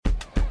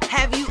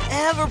Have you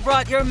ever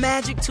brought your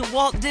magic to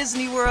Walt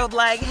Disney World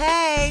like,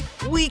 hey,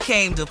 we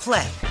came to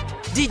play?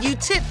 Did you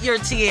tip your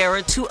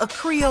tiara to a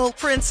Creole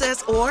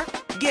princess or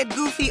get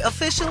goofy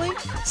officially?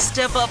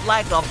 Step up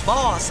like a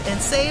boss and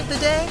save the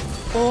day?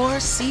 Or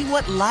see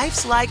what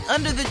life's like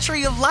under the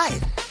tree of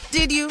life?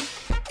 Did you?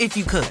 If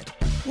you could.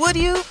 Would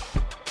you?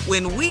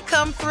 When we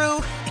come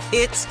through,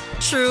 it's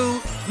true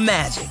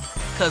magic.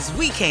 'Cause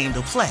we came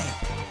to play.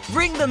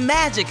 Bring the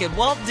magic at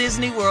Walt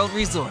Disney World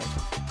Resort.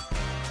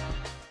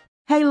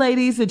 Hey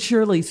ladies, it's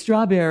Shirley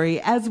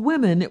Strawberry. As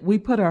women, we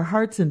put our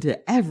hearts into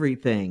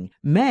everything.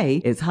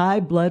 May is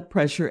High Blood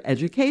Pressure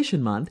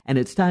Education Month, and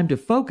it's time to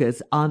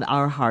focus on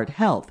our heart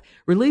health.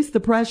 Release the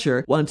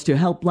Pressure wants to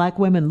help Black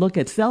women look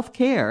at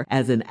self-care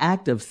as an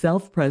act of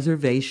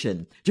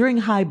self-preservation. During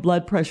High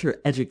Blood Pressure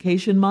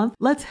Education Month,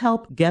 let's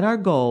help get our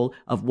goal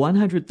of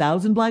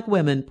 100,000 Black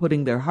women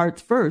putting their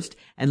hearts first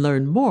and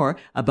learn more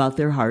about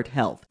their heart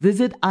health.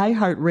 Visit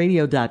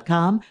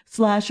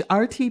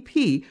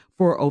iHeartRadio.com/RTP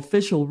for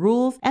official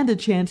rules and a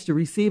chance to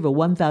receive a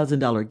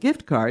 $1,000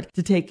 gift card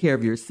to take care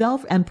of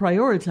yourself and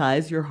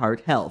prioritize your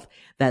heart health.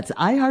 That's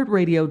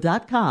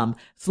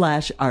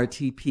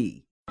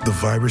iHeartRadio.com/RTP. The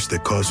virus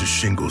that causes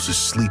shingles is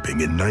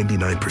sleeping in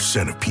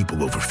 99% of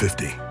people over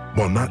 50.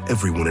 While not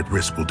everyone at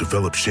risk will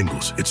develop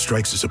shingles, it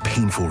strikes as a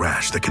painful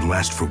rash that can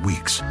last for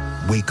weeks.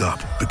 Wake up,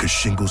 because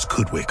shingles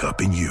could wake up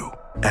in you.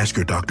 Ask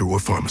your doctor or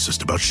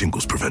pharmacist about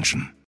shingles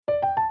prevention.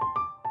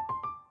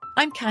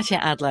 I'm Katya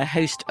Adler,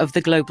 host of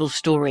The Global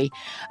Story.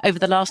 Over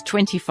the last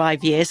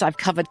 25 years, I've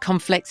covered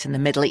conflicts in the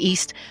Middle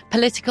East,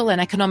 political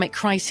and economic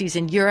crises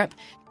in Europe,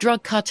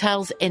 drug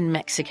cartels in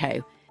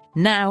Mexico.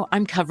 Now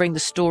I'm covering the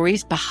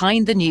stories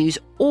behind the news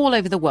all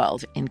over the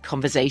world in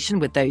conversation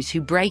with those who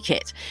break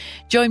it.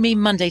 Join me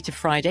Monday to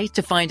Friday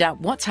to find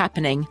out what's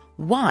happening,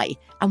 why,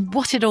 and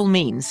what it all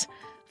means.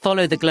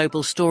 Follow The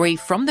Global Story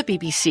from the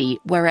BBC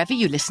wherever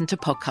you listen to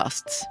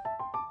podcasts.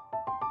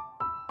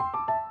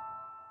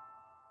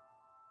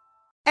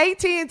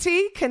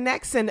 AT&T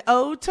connects an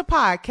ode to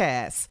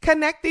podcasts.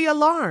 Connect the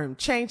alarm.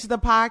 Change the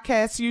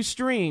podcast you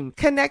stream.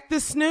 Connect the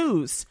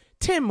snooze.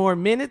 10 more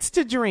minutes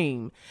to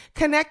dream.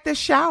 Connect the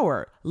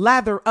shower.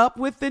 Lather up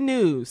with the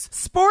news.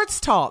 Sports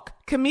talk,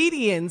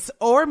 comedians,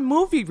 or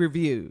movie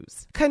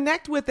reviews.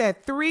 Connect with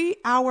that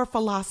 3-hour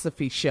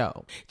philosophy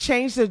show.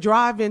 Change the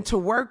drive into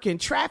work in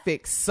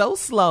traffic so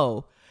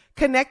slow.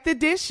 Connect the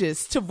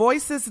dishes to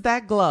voices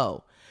that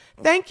glow.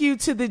 Thank you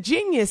to the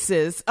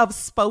geniuses of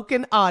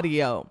spoken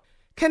audio.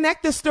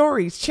 Connect the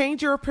stories,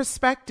 change your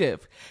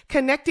perspective.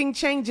 Connecting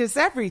changes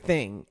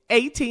everything.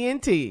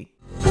 AT&T.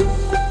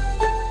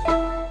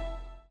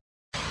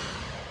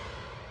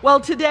 Well,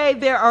 today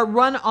there are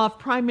runoff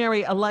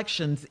primary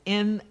elections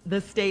in the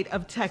state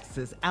of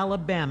Texas,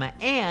 Alabama,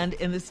 and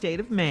in the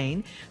state of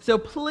Maine. So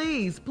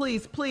please,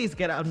 please, please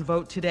get out and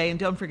vote today. And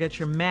don't forget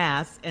your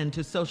masks and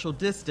to social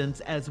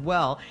distance as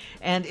well.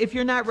 And if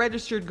you're not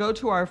registered, go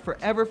to our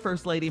forever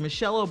First Lady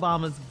Michelle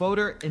Obama's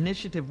voter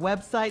initiative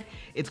website.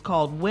 It's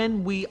called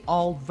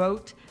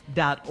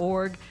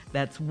WhenWeAllVote.org.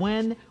 That's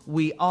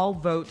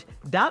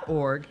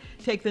WhenWeAllVote.org.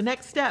 Take the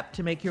next step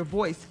to make your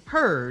voice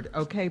heard.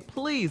 Okay,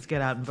 please get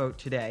out and vote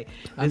today.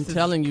 I'm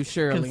telling you,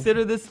 Shirley.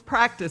 Consider this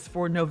practice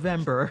for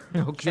November.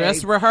 Okay,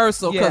 dress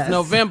rehearsal, because Yes.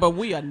 November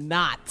we are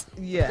not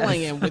Yes.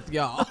 playing with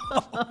y'all.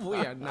 We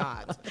are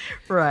not.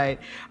 Right.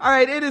 All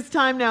right, it is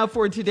time now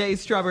for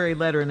today's Strawberry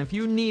Letter. And if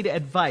you need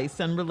advice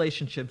on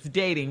relationships,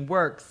 dating,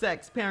 work,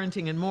 sex,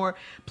 parenting, and more,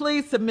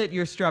 please submit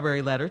your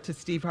Strawberry Letter to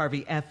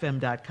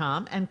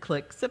steveharveyfm.com and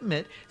click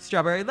Submit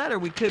Strawberry Letter.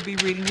 We could be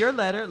reading your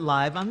letter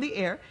live on the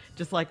air,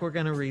 just like we're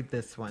going to read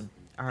this one.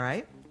 All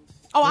right?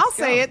 Oh, Let's I'll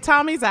say go. it.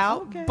 Tommy's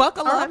out. Okay.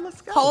 Buckle All up. right,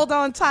 let's go. Hold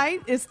on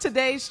tight. It's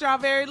today's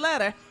Strawberry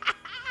Letter. I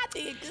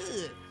did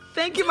good.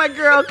 Thank you, my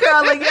girl,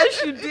 Carla.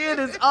 Yes, you did.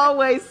 As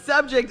always,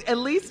 subject, at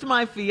least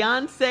my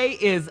fiance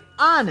is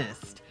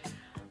honest.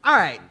 All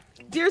right.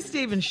 Dear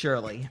Steve and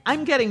Shirley,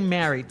 I'm getting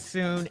married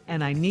soon,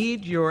 and I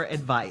need your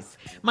advice.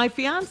 My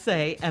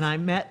fiance and I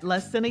met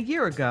less than a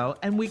year ago,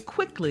 and we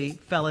quickly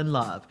fell in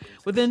love.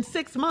 Within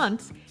 6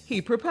 months,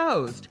 he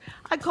proposed.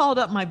 I called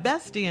up my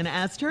bestie and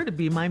asked her to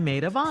be my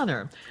maid of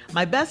honor.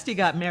 My bestie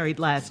got married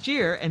last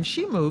year, and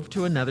she moved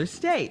to another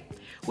state.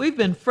 We've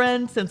been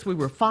friends since we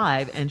were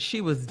 5, and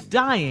she was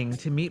dying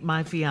to meet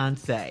my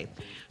fiance.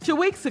 2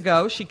 weeks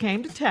ago, she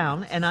came to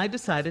town, and I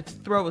decided to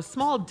throw a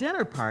small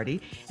dinner party,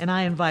 and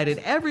I invited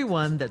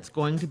everyone that's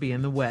going to be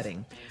in the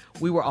wedding.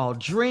 We were all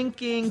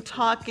drinking,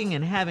 talking,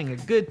 and having a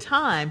good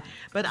time,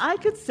 but I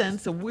could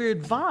sense a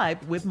weird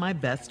vibe with my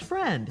best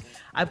friend.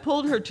 I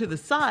pulled her to the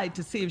side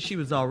to see if she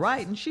was all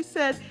right, and she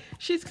said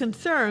she's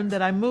concerned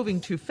that I'm moving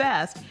too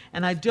fast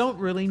and I don't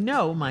really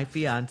know my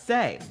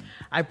fiancé.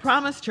 I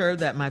promised her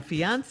that my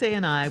fiancé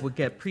and I would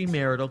get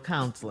premarital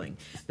counseling.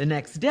 The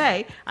next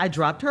day, I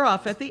dropped her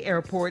off at the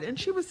airport, and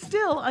she was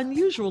still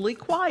unusually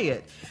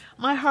quiet.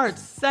 My heart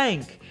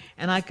sank,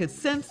 and I could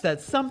sense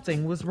that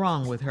something was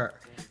wrong with her.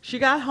 She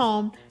got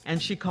home,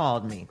 and she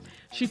called me.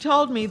 She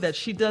told me that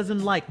she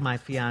doesn't like my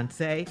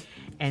fiancé,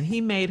 and he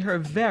made her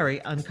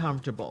very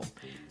uncomfortable.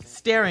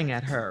 staring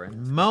at her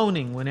and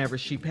moaning whenever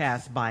she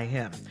passed by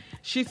him.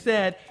 She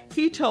said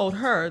he told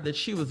her that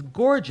she was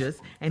gorgeous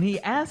and he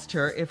asked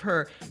her if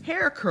her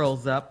hair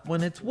curls up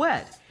when it's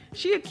wet.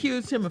 She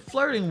accused him of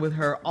flirting with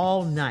her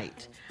all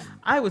night.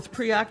 I was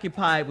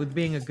preoccupied with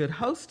being a good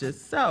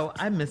hostess, so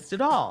I missed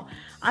it all.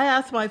 I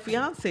asked my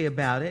fiance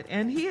about it,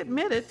 and he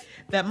admitted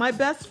that my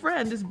best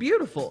friend is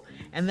beautiful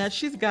and that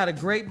she's got a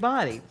great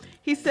body.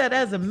 He said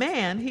as a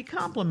man, he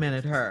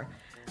complimented her.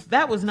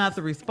 That was not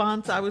the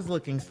response I was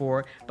looking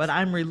for, but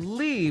I'm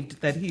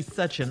relieved that he's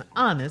such an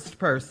honest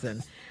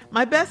person.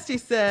 My bestie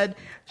said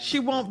she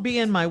won't be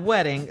in my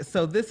wedding,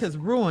 so this has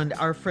ruined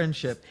our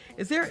friendship.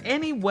 Is there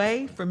any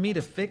way for me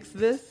to fix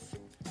this?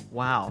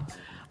 Wow.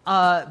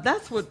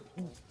 That's what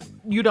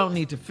you don't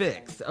need to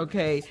fix,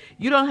 okay?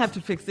 You don't have to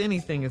fix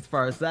anything as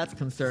far as that's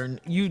concerned.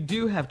 You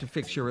do have to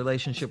fix your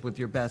relationship with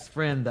your best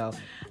friend, though.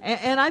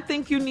 And I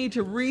think you need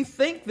to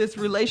rethink this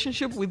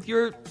relationship with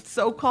your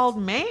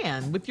so-called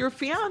man, with your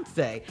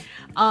fiance.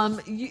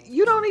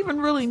 You don't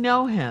even really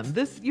know him.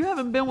 You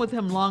haven't been with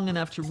him long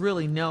enough to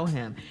really know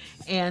him.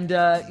 And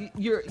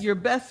your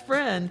best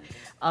friend,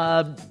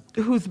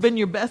 who's been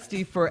your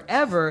bestie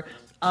forever,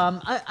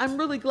 I'm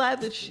really glad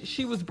that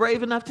she was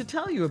brave enough to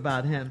tell you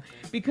about him,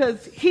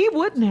 because he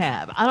wouldn't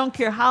have. I don't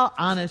care how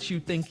honest you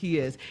think he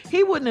is.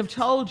 He wouldn't have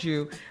told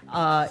you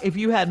if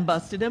you hadn't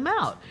busted him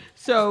out.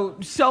 So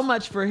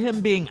much for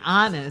him being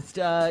honest.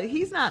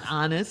 He's not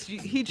honest.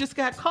 He just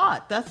got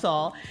caught. That's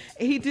all.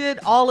 He did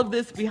all of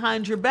this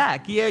behind your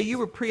back. Yeah, you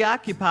were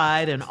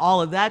preoccupied and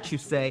all of that, you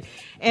say.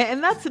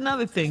 And that's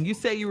another thing. You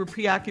say you were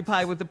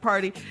preoccupied with the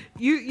party.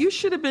 You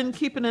should have been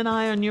keeping an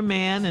eye on your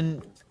man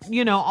and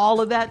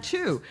all of that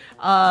too,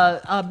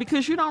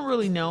 because you don't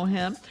really know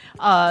him.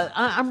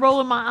 I'm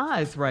rolling my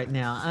eyes right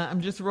now.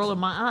 I'm just rolling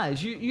my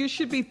eyes. You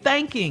should be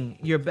thanking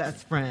your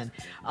best friend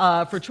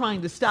for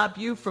trying to stop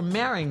you from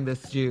marrying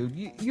this dude.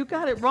 You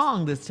got it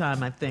wrong this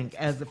time, I think,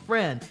 as a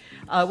friend.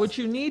 What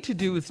you need to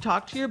do is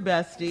talk to your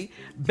bestie,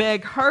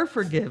 beg her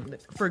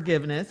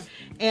forgiveness,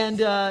 and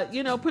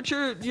put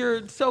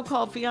your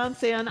so-called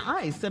fiance on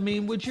ice. I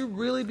mean, would you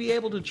really be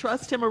able to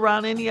trust him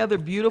around any other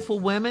beautiful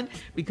women?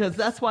 Because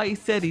that's why he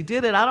said he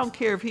did it. I don't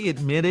care if he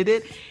admitted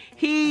it.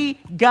 He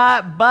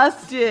got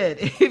busted.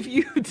 If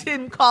you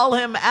didn't call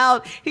him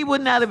out, he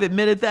would not have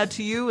admitted that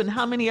to you. And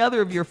how many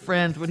other of your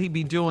friends would he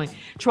be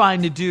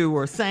trying to do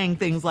or saying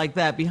things like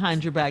that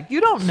behind your back? You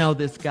don't know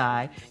this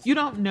guy. You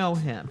don't know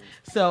him.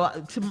 So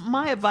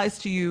my advice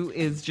to you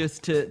is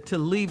just to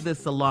leave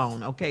this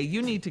alone, okay?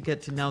 You need to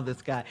get to know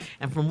this guy.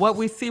 And from what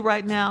we see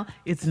right now,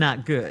 it's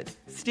not good.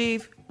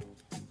 Steve?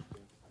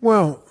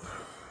 Well,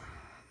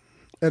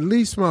 at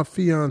least my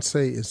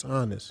fiance is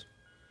honest.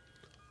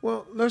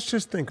 Well, let's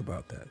just think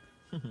about that.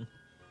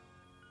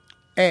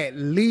 At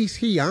least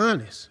he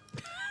honest.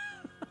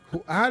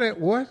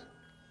 What?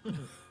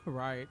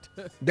 Right.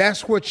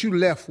 That's what you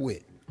left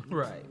with.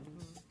 Right.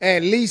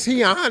 At least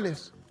he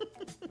honest.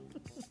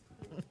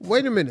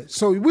 Wait a minute.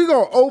 So we're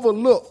going to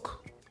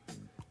overlook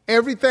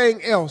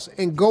everything else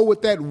and go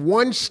with that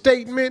one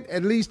statement,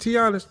 at least he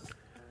honest?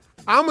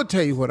 I'm going to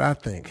tell you what I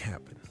think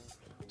happened.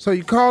 So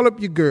you call up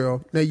your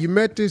girl. Now, you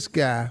met this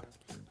guy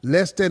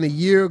less than a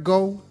year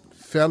ago,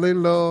 fell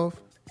in love.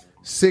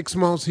 6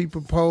 months he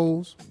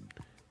proposed.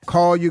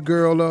 Call your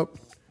girl up.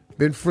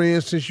 Been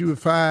friends since you were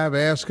 5.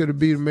 Ask her to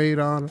be the maid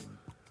of honor.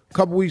 A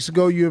couple weeks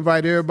ago, you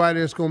invite everybody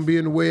that's going to be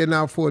in the wedding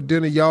out for a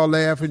dinner. Y'all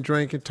laughing,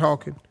 drinking,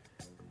 talking.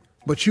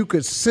 But you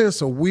could sense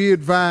a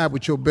weird vibe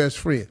with your best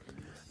friend.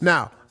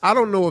 Now, I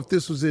don't know if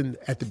this was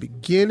at the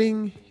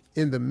beginning,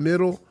 in the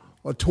middle,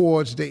 or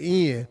towards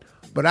the end,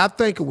 but I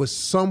think it was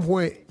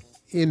somewhere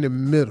in the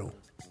middle.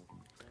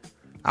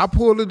 I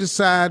pulled her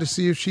aside to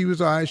see if she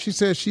was all right. She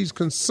said she's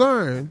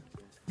concerned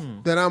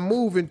that I'm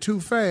moving too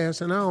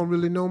fast and I don't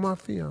really know my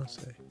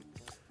fiance.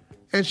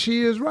 And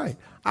she is right.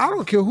 I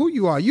don't care who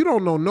you are. You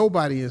don't know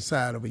nobody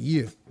inside of a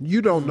year.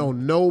 You don't know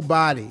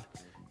nobody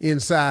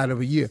inside of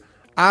a year.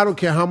 I don't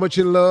care how much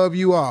in love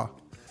you are.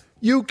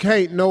 You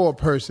can't know a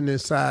person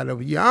inside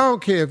of a year. I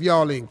don't care if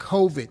y'all in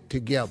COVID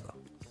together.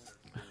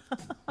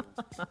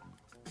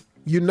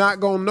 You're not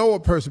going to know a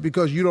person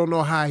because you don't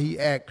know how he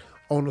act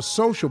on a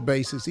social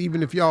basis,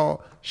 even if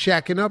y'all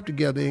shacking up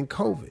together in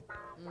COVID.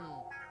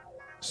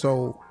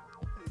 So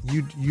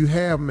you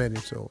have met him,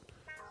 so,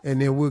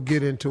 and then we'll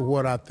get into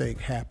what I think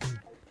happened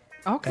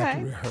at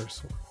the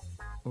rehearsal.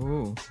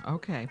 Ooh,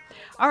 okay.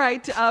 All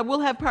right, we'll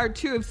have part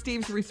 2 of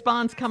Steve's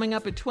response coming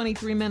up at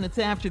 23 minutes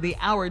after the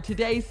hour.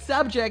 Today's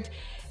subject,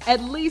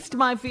 at least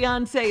my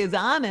fiance is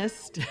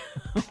honest.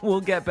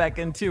 We'll get back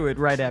into it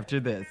right after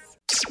this.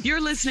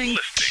 You're listening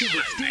to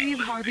the Steve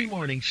Harvey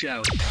Morning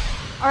Show.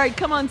 All right,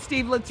 come on,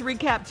 Steve. Let's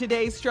recap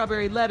today's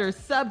Strawberry Letter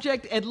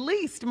subject. At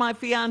least my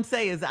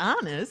fiance is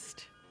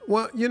honest.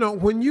 Well,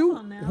 when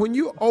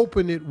you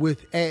open it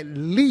with at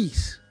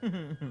least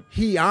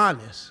he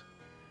honest,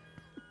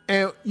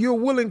 and you're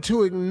willing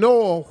to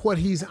ignore what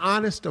he's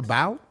honest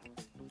about,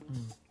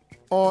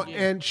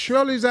 and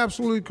Shirley's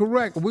absolutely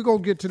correct. We're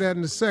going to get to that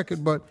in a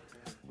second, but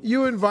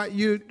You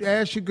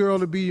ask your girl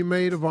to be your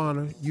maid of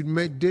honor. You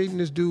dating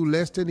this dude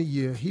less than a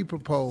year. He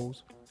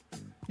proposed.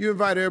 You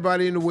invite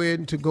everybody in the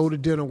wedding to go to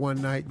dinner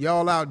one night.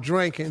 Y'all out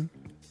drinking,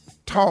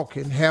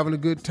 talking, having a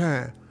good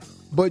time.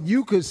 But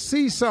you could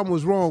see something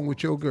was wrong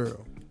with your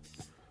girl.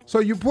 So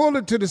you pulled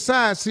her to the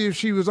side, see if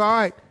she was all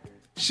right.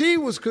 She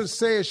was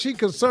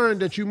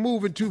concerned that you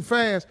moving too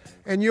fast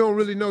and you don't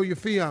really know your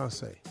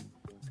fiance.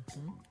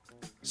 Mm-hmm.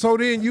 So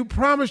then you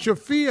promised her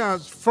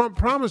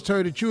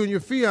that you and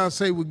your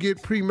fiance would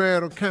get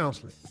premarital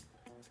counseling.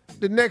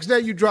 The next day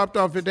you dropped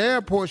off at the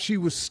airport, she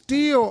was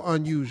still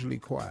unusually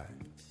quiet.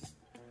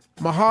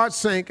 My heart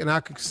sank and I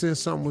could sense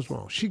something was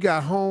wrong. She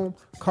got home,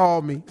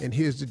 called me, and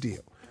here's the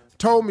deal.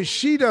 Told me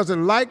she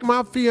doesn't like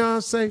my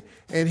fiance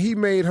and he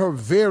made her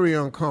very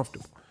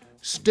uncomfortable,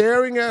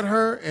 staring at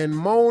her and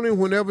moaning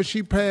whenever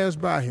she passed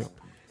by him.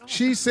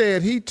 She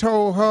said he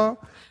told her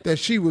that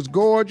she was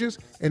gorgeous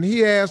and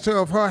he asked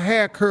her if her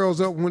hair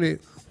curls up when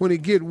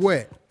it get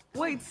wet.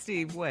 Wait,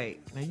 Steve,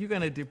 wait. Now you're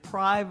going to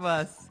deprive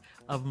us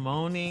of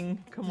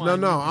moaning? Come on.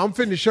 No, I'm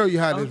finna show you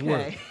how this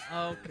works.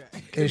 Okay.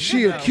 And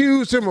she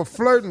accused him of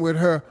flirting with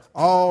her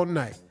all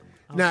night.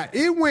 Okay. Now,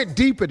 it went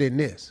deeper than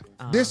this.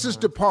 This is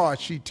the part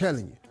she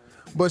telling you.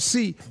 But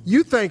see,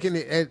 you thinking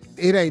it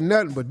ain't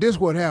nothing, but this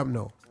what happened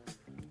though.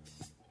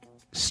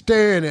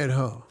 Staring at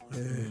her.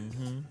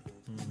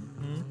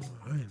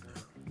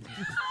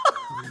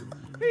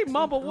 He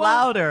mumbled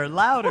what?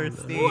 Louder,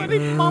 Steve. What he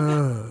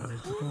mumbled?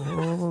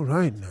 All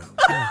right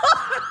now.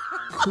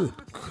 Good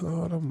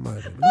God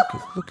Almighty!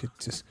 Look at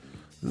this.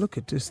 Look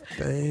at this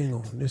thing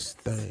on this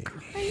thing.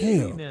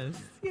 Hell.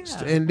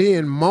 Yeah. And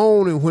then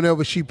moaning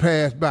whenever she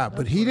passed by.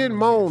 But he didn't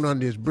moan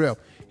under his breath.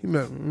 He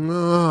meant,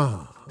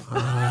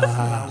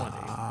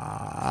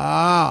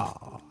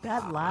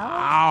 That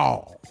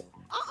loud?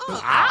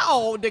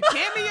 Ow, the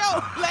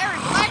cameo, Larry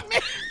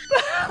Blackman.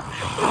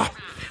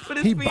 But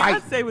his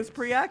fiance was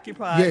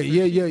preoccupied.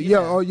 Yeah.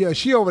 Oh, yeah.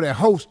 She over there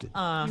hosting.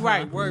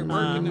 Right, working.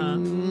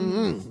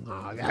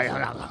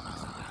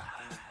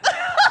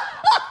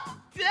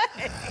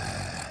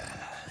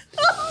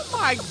 Oh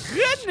my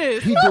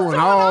goodness! He doing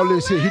all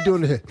this here. He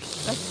doing this.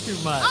 That's too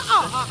much.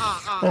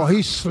 Oh,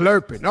 he's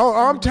slurping. Oh,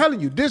 I'm telling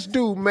you, this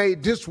dude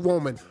made this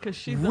woman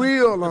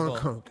real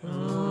uncomfortable.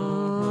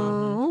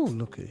 Oh,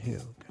 look at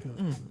him.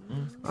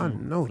 I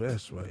know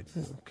that's right.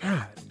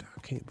 God, I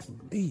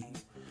can't believe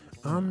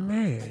I'm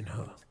marrying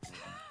her.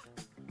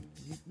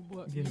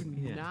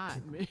 You're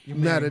not, man.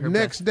 Now the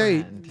next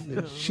day,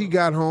 she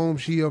got home.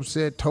 She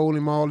upset. Told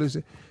him all this.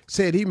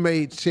 Said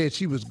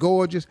she was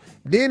gorgeous.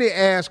 Then he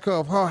asked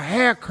her if her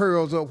hair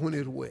curls up when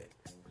it's wet.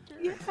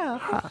 Yeah.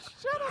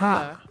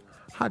 How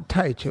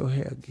tight your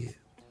hair get?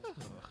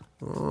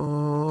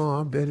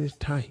 Oh, I bet it's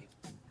tight.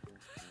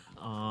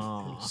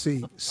 Oh.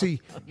 See,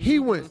 he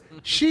went.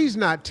 She's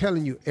not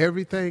telling you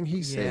everything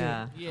he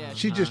said. Yeah.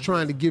 She's just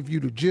trying to give you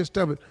the gist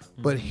of it.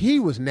 But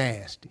he was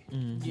nasty.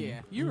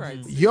 Yeah, you're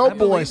right. Your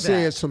boy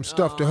said some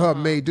stuff to her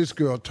made this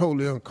girl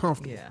totally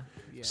uncomfortable. Yeah.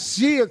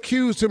 She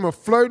accused him of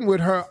flirting with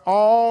her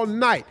all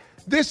night.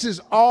 This is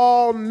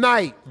all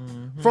night.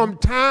 From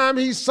time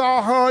he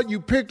saw her, you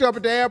picked up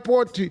at the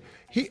airport to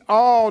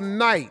all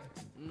night.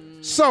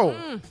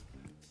 So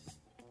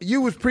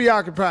you was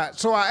preoccupied.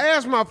 So I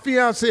asked my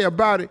fiance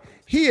about it.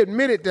 He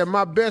admitted that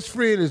my best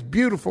friend is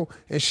beautiful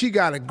and she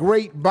got a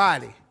great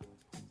body.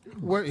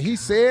 What, he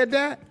said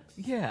that?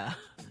 Yeah.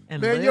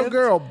 And Man, your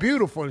girl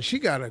beautiful and she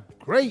got a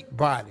great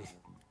body.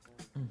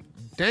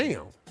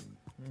 Damn.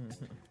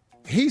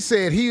 He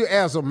said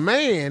as a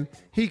man,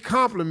 he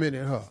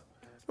complimented her.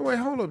 Wait,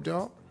 hold up,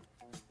 dog.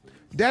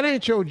 That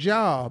ain't your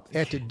job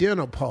at the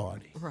dinner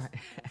party. Right.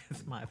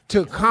 That's my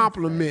to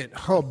compliment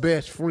her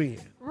best friend.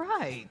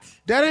 Right.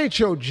 That ain't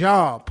your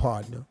job,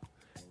 partner.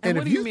 And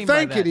what if do you you mean by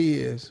think that? it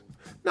is,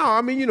 no,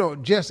 I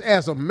mean, just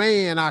as a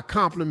man, I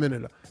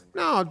complimented her.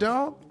 No,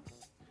 dog.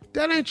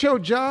 That ain't your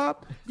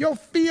job. Your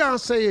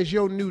fiance is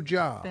your new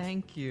job.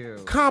 Thank you.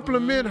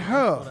 Compliment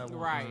her.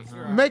 Right.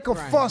 Make a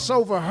fuss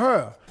over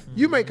her.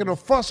 You making a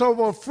fuss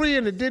over a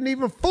friend that didn't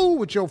even fool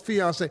with your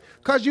fiance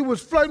because you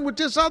was flirting with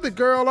this other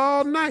girl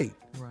all night.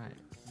 Right.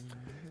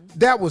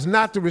 That was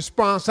not the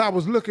response I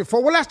was looking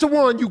for. Well, that's the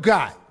one you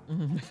got.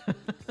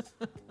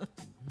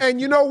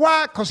 And you know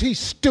why? Because he's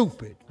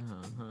stupid.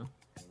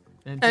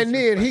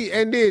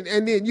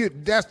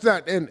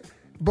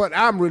 But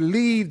I'm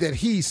relieved that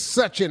he's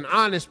such an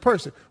honest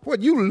person.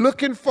 What, you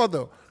looking for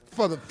the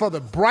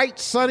bright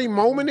sunny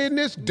moment in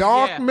this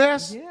dark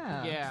mess?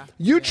 Yeah.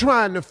 You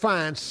trying to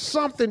find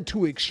something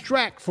to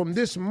extract from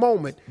this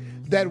moment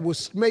that will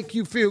make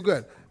you feel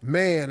good.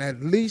 Man,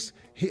 at least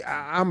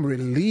I'm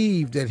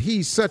relieved that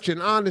he's such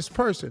an honest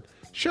person.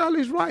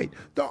 Shirley's right.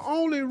 The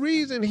only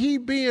reason he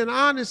being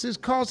honest is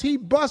because he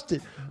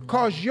busted.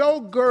 Because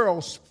your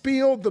girl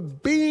spilled the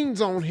beans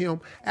on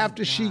him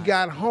after she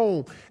got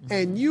home.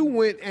 And you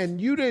went and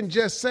you didn't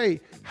just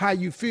say how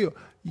you feel.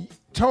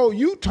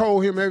 You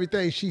told him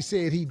everything she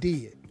said he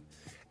did.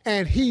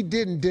 And he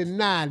didn't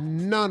deny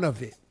none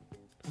of it.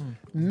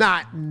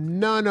 Not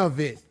none of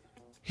it.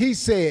 He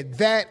said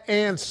that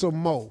and some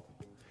more.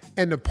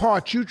 And the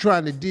part you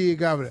trying to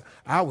dig out of it,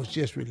 I was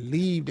just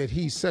relieved that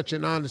he's such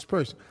an honest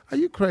person. Are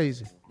you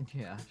crazy?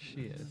 Yeah,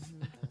 she is.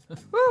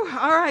 Whew.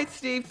 All right,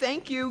 Steve,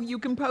 thank you. You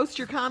can post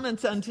your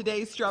comments on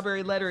today's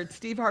Strawberry Letter at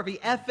Steve Harvey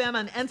FM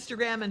on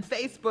Instagram and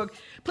Facebook.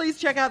 Please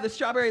check out the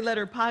Strawberry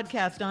Letter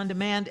podcast on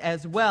demand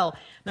as well.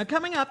 Now,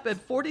 coming up at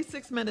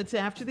 46 minutes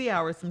after the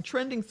hour, some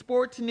trending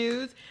sports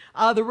news.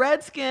 The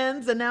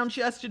Redskins announced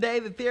yesterday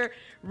that they're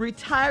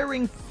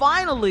retiring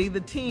finally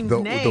the team's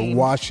name. The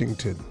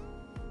Washington.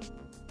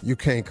 You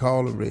can't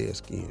call the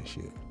Redskins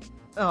yet.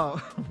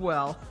 Oh,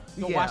 well.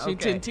 The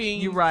Washington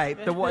team. You're right.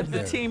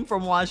 The team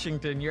from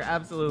Washington. You're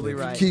absolutely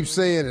right. Keep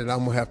saying it, I'm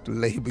going to have to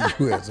label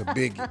you as a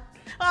bigot.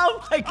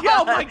 Oh, my God.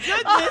 Oh, my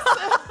goodness.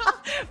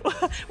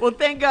 Well,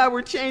 thank God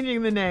we're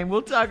changing the name.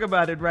 We'll talk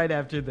about it right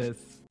after this.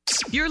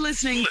 You're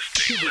listening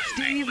to the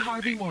Steve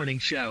Harvey Morning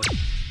Show.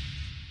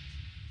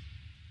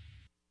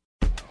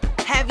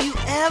 Have you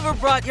ever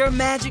brought your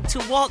magic to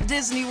Walt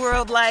Disney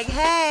World like,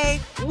 hey,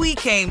 we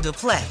came to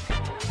play?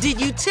 Did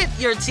you tip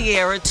your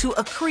tiara to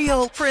a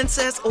Creole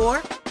princess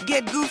or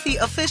get goofy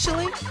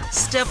officially?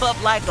 Step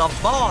up like a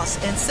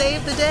boss and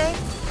save the day?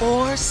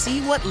 Or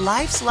see what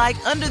life's like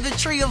under the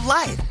tree of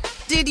life?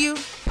 Did you?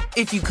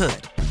 If you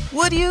could.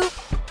 Would you?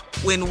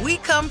 When we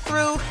come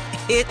through,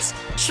 it's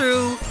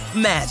true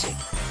magic.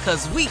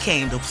 'Cause we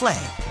came to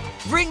play.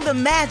 Bring the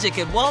magic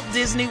at Walt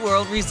Disney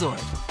World Resort.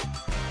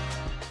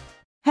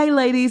 Hey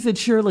ladies,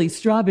 it's Shirley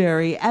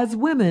Strawberry. As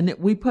women,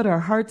 we put our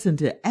hearts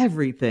into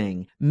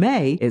everything.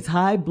 May is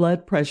High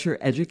Blood Pressure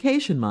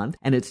Education Month,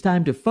 and it's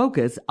time to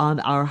focus on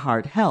our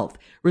heart health.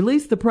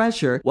 Release the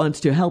Pressure wants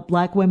to help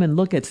Black women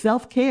look at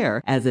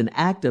self-care as an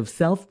act of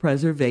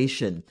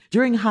self-preservation.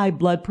 During High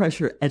Blood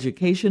Pressure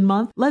Education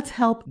Month, let's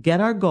help get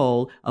our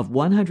goal of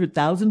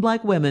 100,000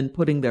 Black women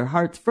putting their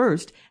hearts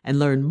first and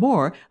learn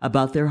more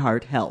about their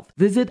heart health.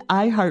 Visit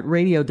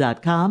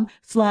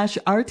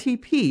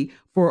iHeartRadio.com/RTP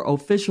for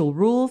official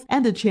rules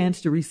and a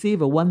chance to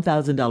receive a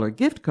 $1,000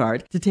 gift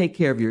card to take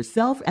care of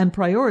yourself and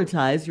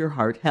prioritize your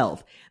heart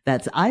health.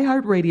 That's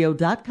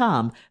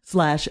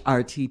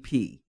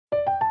iHeartRadio.com/RTP.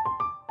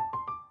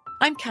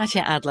 I'm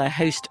Katya Adler,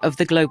 host of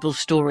The Global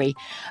Story.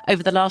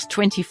 Over the last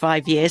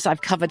 25 years,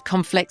 I've covered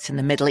conflicts in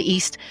the Middle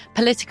East,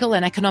 political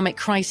and economic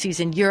crises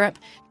in Europe,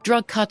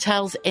 drug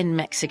cartels in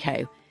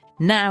Mexico.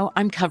 Now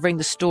I'm covering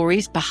the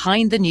stories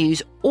behind the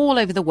news all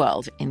over the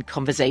world in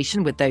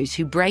conversation with those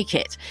who break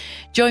it.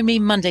 Join me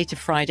Monday to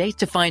Friday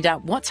to find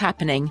out what's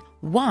happening,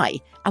 why,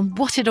 and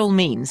what it all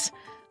means.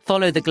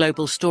 Follow The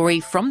Global Story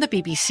from the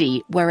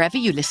BBC wherever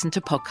you listen to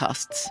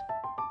podcasts.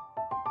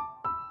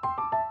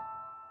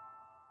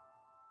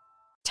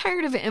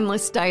 Tired of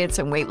endless diets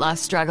and weight loss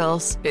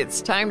struggles?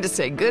 It's time to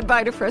say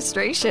goodbye to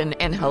frustration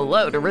and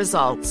hello to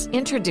results.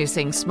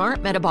 Introducing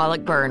Smart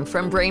Metabolic Burn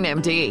from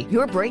BrainMD,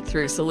 your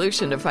breakthrough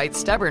solution to fight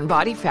stubborn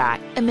body fat.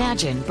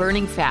 Imagine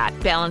burning fat,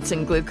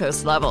 balancing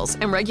glucose levels,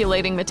 and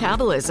regulating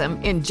metabolism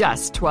in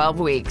just 12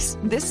 weeks.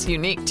 This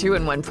unique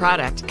 2-in-1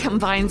 product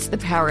combines the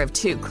power of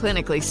 2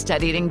 clinically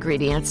studied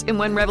ingredients in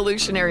one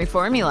revolutionary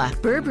formula.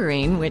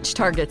 Berberine, which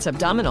targets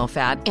abdominal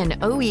fat, and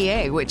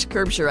OEA, which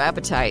curbs your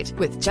appetite.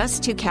 With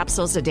just 2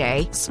 capsules a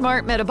day,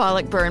 Smart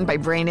Metabolic Burn by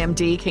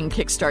BrainMD can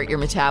kickstart your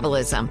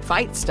metabolism,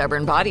 fight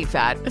stubborn body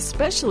fat,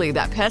 especially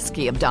that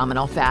pesky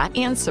abdominal fat,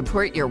 and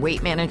support your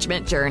weight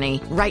management journey.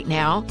 Right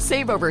now,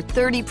 save over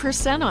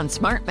 30% on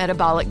Smart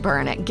Metabolic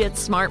Burn at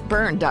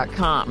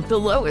GetSmartBurn.com. The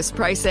lowest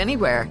price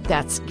anywhere.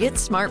 That's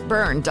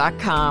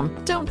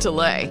GetSmartBurn.com. Don't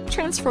delay.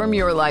 Transform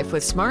your life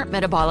with Smart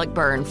Metabolic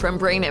Burn from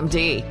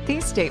BrainMD.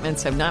 These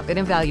statements have not been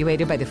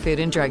evaluated by the Food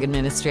and Drug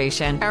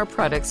Administration. Our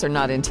products are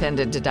not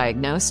intended to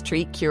diagnose,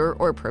 treat, cure,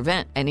 or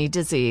prevent any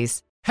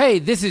disease. Hey,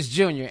 this is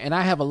Junior, and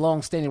I have a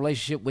long-standing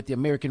relationship with the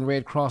American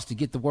Red Cross to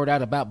get the word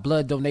out about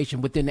blood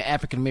donation within the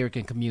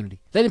African-American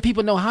community, letting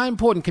people know how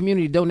important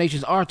community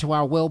donations are to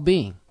our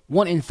well-being.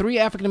 1 in 3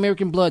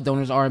 African-American blood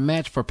donors are a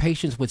match for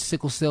patients with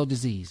sickle cell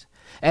disease.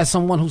 As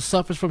someone who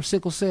suffers from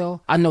sickle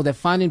cell, I know that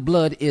finding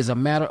blood is a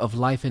matter of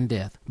life and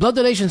death. Blood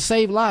donations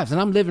save lives, and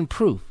I'm living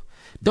proof.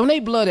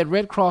 Donate blood at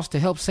Red Cross to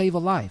help save a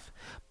life.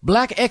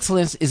 Black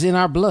excellence is in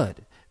our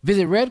blood.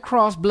 Visit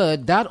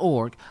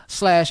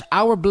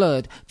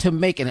redcrossblood.org/ourblood to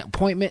make an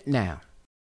appointment now.